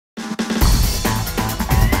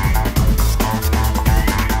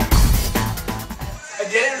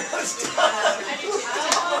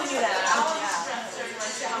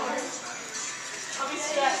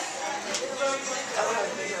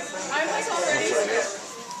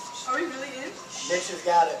Julie's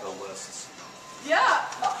got it. Yeah.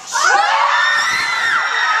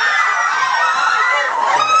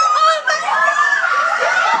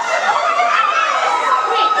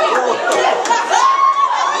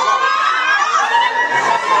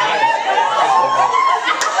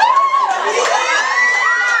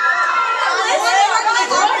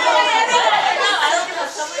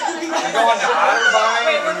 You're going to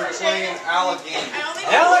Otterbein and you're playing Allegheny.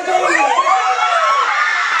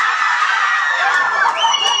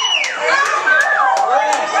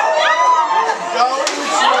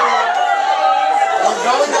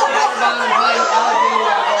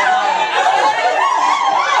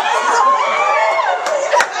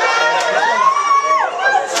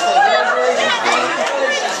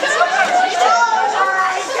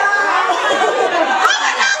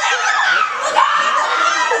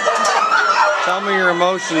 Tell me your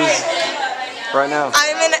emotions right now.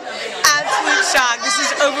 I'm in absolute shock. This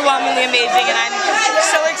is overwhelmingly amazing, and I'm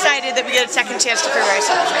so excited that we get a second chance to prove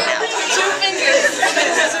ourselves right now. 2 fingers.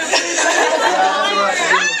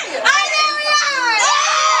 I know we are!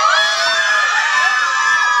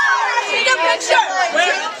 Take a picture!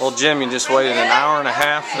 Well, Jim, you just waited an hour and a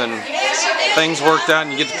half, and things worked out,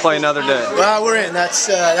 and you get to play another day. Well, we're in. That's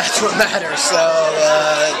what matters. So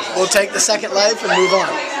we'll take the second life and move on.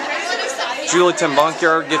 Julie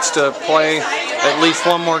Bunkyard gets to play at least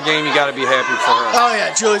one more game. You got to be happy for her. Oh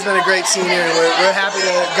yeah, Julie's been a great senior. We're happy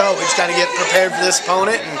to go. We just got to get prepared for this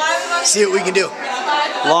opponent and see what we can do.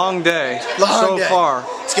 Long day. Long so day. far.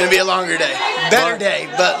 It's going to be a longer day. Better day,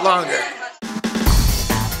 but longer.